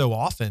happens so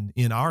often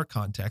in our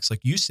context,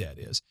 like you said,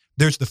 is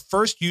there's the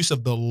first use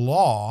of the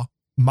law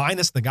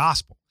minus the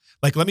gospel.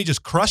 Like, let me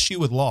just crush you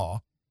with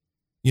law,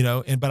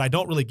 but I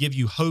don't really give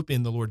you hope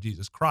in the Lord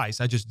Jesus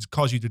Christ. I just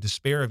cause you to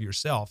despair of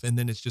yourself. And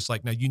then it's just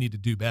like, now you need to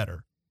do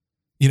better,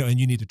 and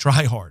you need to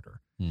try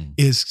harder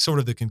is sort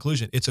of the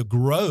conclusion. It's a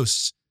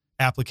gross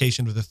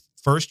application of the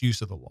first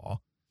use of the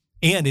law.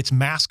 And it's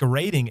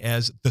masquerading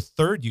as the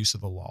third use of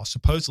the law,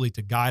 supposedly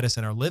to guide us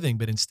in our living,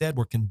 but instead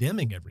we're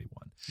condemning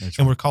everyone. That's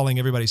and right. we're calling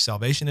everybody's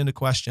salvation into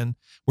question.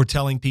 We're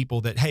telling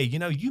people that, hey,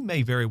 you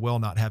may very well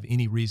not have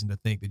any reason to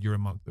think that you're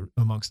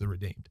amongst the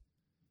redeemed.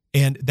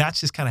 And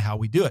that's just kind of how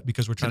we do it,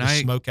 because we're trying to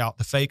smoke out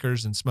the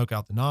fakers and smoke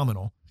out the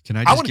nominal. Can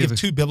I I just want to give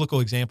two biblical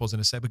examples in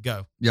a second, but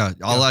go.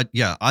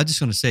 Yeah, I just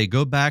want to say,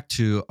 go back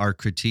to our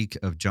critique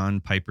of John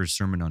Piper's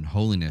sermon on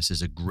holiness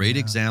is a great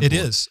example. It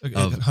is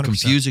of 100%.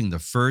 confusing the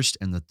first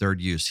and the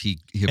third use. He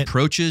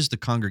approaches the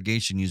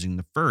congregation using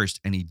the first,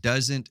 and he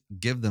doesn't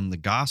give them the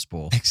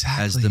gospel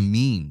as the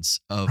means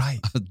of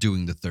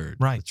doing the third.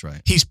 Right. That's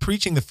right. He's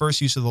preaching the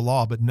first use of the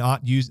law, but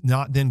not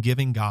then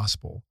giving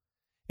gospel.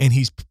 And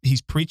he's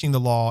preaching the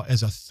law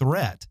as a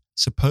threat,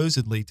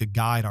 supposedly, to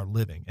guide our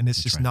living. And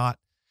it's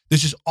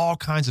there's just all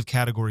kinds of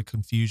category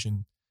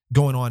confusion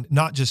going on,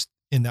 not just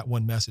in that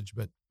one message,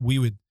 but we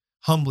would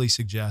humbly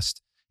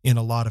suggest in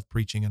a lot of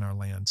preaching in our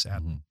land,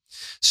 sadly.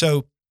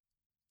 So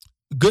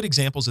good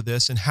examples of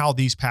this and how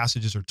these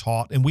passages are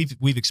taught. And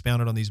we've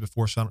expounded on these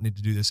before, so I don't need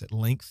to do this at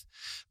length.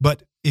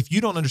 But if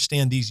you don't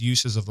understand these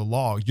uses of the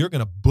law, you're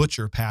going to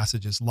butcher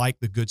passages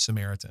like the Good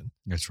Samaritan.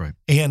 That's right.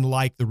 And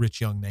like the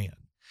rich young man.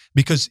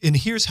 And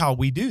here's how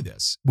we do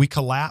this. We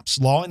collapse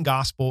law and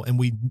gospel, and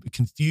we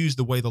confuse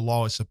the way the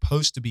law is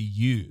supposed to be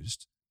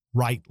used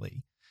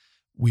rightly.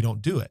 We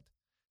don't do it.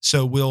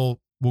 So we'll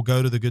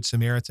go to the Good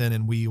Samaritan,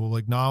 and we will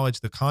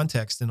acknowledge the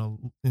context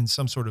in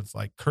some sort of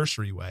like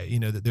cursory way,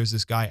 that there's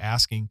this guy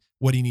asking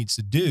what he needs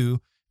to do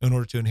in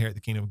order to inherit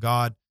the kingdom of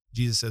God.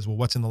 Jesus says, well,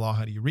 what's in the law?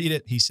 How do you read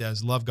it? He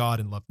says, love God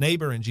and love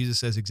neighbor. And Jesus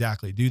says,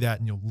 exactly, do that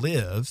and you'll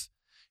live.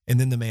 And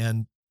then the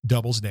man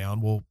doubles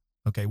down. Well,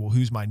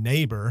 who's my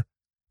neighbor?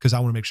 Because I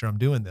want to make sure I'm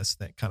doing this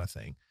kind of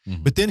thing.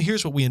 Mm-hmm. But then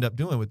here's what we end up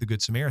doing with the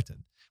Good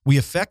Samaritan. We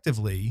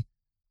effectively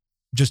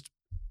just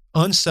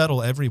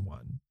unsettle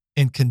everyone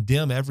and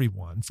condemn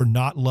everyone for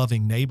not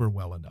loving neighbor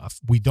well enough.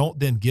 We don't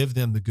then give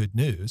them the good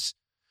news,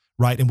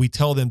 right? And we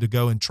tell them to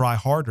go and try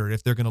harder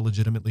if they're going to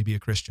legitimately be a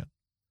Christian.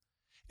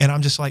 And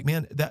I'm just like,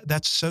 man,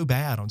 that's so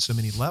bad on so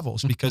many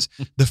levels, because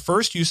the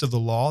first use of the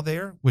law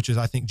there, which is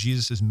I think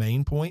Jesus's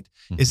main point,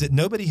 is that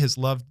nobody has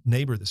loved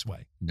neighbor this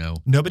way. No.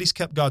 Nobody's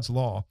kept God's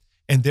law.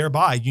 And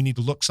thereby, you need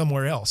to look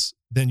somewhere else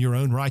than your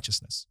own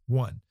righteousness,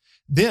 one.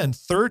 Then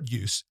third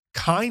use,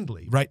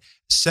 kindly, right?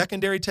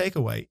 Secondary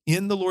takeaway,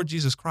 in the Lord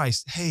Jesus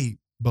Christ, hey,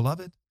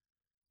 beloved,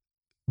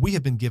 we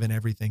have been given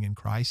everything in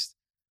Christ.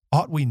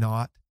 Ought we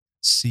not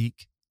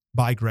seek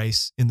by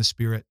grace in the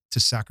Spirit to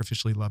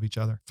sacrificially love each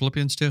other?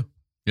 Philippians 2.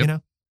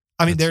 Yep.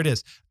 There it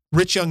is.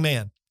 Rich young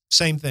man,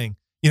 same thing.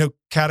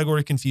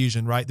 Category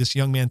confusion, right? This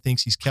young man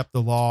thinks he's kept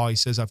the law. He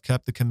says, I've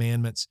kept the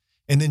commandments.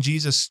 And then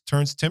Jesus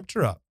turns the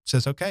temperature up,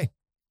 says, okay,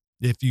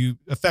 if you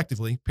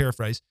effectively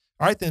paraphrase,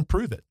 all right, then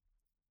prove it.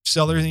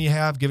 Sell everything you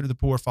have, give it to the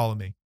poor, follow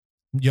me.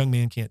 Young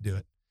man can't do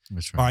it.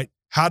 That's right. All right.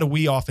 How do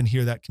we often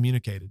hear that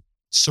communicated?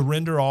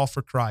 Surrender all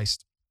for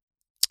Christ.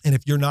 And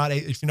if you're not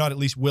at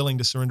least willing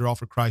to surrender all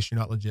for Christ, you're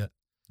not legit.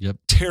 Yep.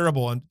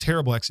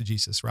 Terrible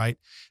exegesis, right?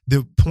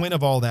 The point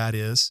of all that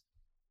is,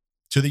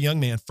 to the young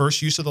man,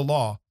 first use of the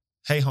law.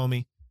 Hey,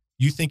 homie,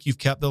 you think you've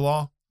kept the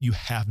law? You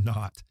have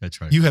not.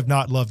 That's right. You have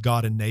not loved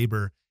God and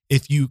neighbor.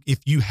 If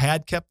you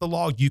had kept the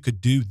law, you could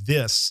do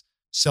this: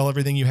 sell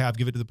everything you have,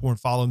 give it to the poor, and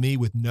follow me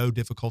with no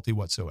difficulty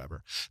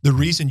whatsoever. The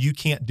reason you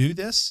can't do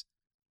this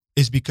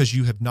is because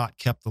you have not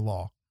kept the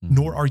law,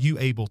 nor are you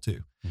able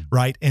to,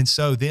 right? And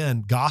so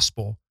then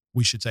gospel,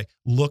 we should say,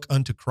 look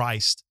unto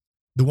Christ.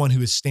 The one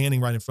who is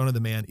standing right in front of the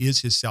man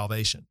is his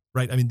salvation,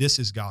 right? I mean, this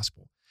is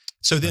gospel.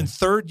 So then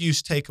third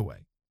use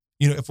takeaway,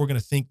 if we're going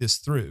to think this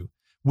through,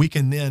 we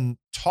can then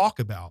talk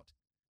about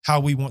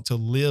how we want to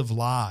live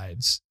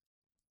lives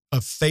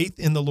of faith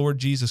in the Lord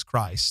Jesus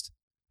Christ,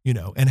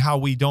 and how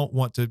we don't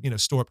want to,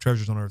 store up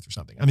treasures on earth or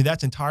something. I mean,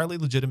 that's entirely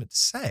legitimate to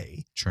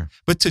say. Sure.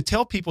 But to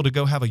tell people to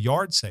go have a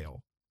yard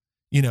sale,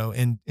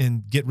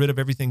 and get rid of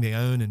everything they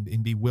own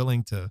and be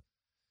willing to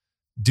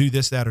do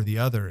this, that, or the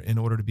other in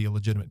order to be a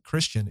legitimate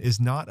Christian is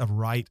not a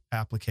right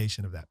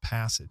application of that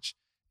passage.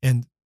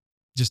 And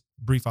just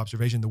brief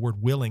observation, the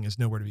word willing is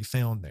nowhere to be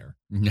found there.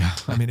 No.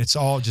 I mean, it's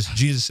all just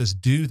Jesus says,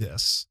 do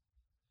this.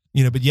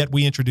 But yet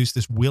we introduce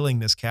this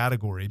willingness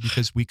category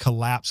because we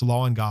collapse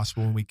law and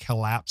gospel, and we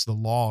collapse the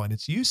law and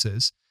its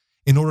uses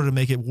in order to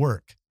make it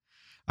work.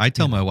 I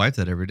tell my wife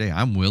that every day.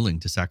 I'm willing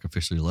to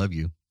sacrificially love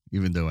you,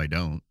 even though I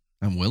don't.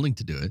 I'm willing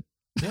to do it.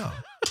 Yeah.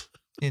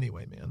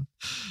 Anyway, man.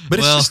 But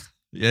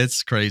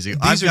It's crazy.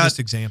 These are just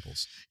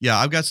examples. Yeah,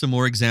 I've got some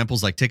more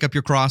examples, like take up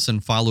your cross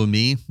and follow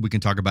me. We can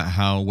talk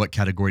about what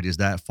category does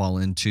that fall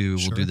into.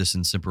 Sure. We'll do this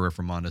in Semper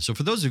Reformanda. So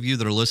for those of you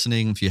that are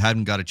listening, if you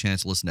hadn't got a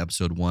chance to listen to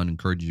episode 1, I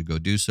encourage you to go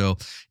do so.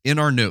 In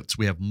our notes,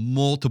 we have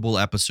multiple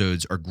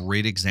episodes are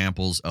great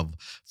examples of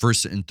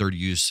first and third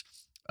use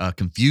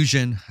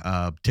confusion.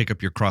 Take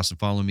up your cross and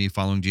follow me.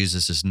 Following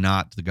Jesus is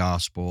not the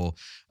gospel.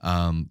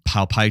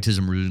 How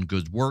pietism rooted in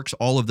good works.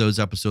 All of those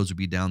episodes will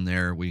be down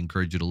there. We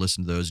encourage you to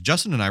listen to those.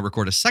 Justin and I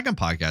record a second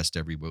podcast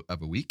every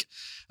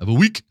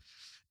week.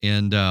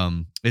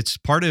 And it's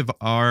part of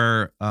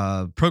our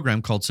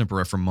program called Semper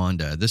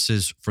Reformanda. This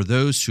is for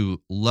those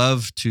who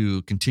love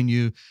to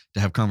continue to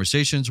have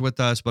conversations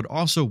with us, but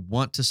also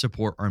want to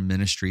support our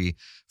ministry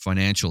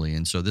financially.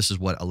 And so this is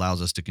what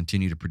allows us to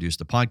continue to produce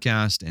the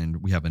podcast.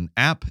 And we have an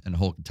app and a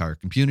whole entire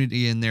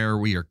community in there.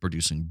 We are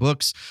producing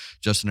books.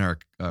 Justin and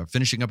I are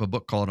finishing up a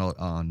book called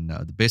on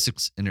the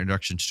Basics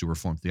Introductions to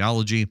Reformed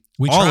Theology.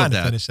 We try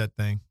to finish that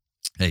thing.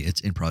 Hey,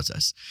 it's in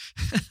process.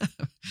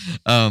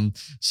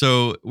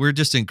 So we're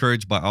just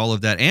encouraged by all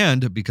of that.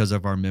 And because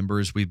of our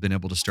members, we've been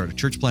able to start a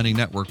church planning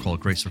network called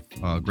Grace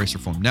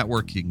Reformed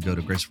Network. You can go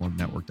to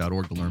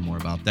gracereformednetwork.org to learn more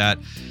about that.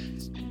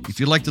 If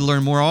you'd like to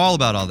learn more all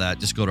about all that,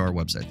 just go to our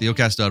website,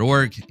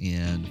 theocast.org.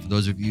 And for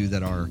those of you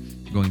that are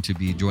going to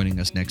be joining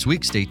us next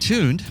week, stay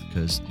tuned,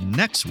 because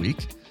next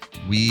week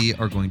we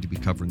are going to be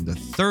covering the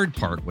third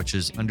part, which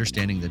is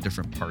understanding the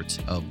different parts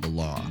of the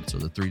law. So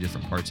the 3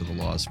 different parts of the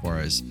law as far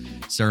as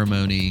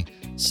ceremony,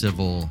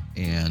 civil,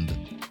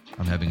 and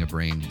I'm having a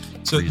brain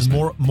freeze.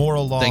 So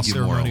moral law,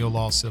 ceremonial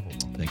law, civil.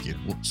 Thank you.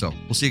 So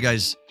we'll see you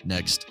guys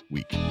next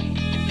week.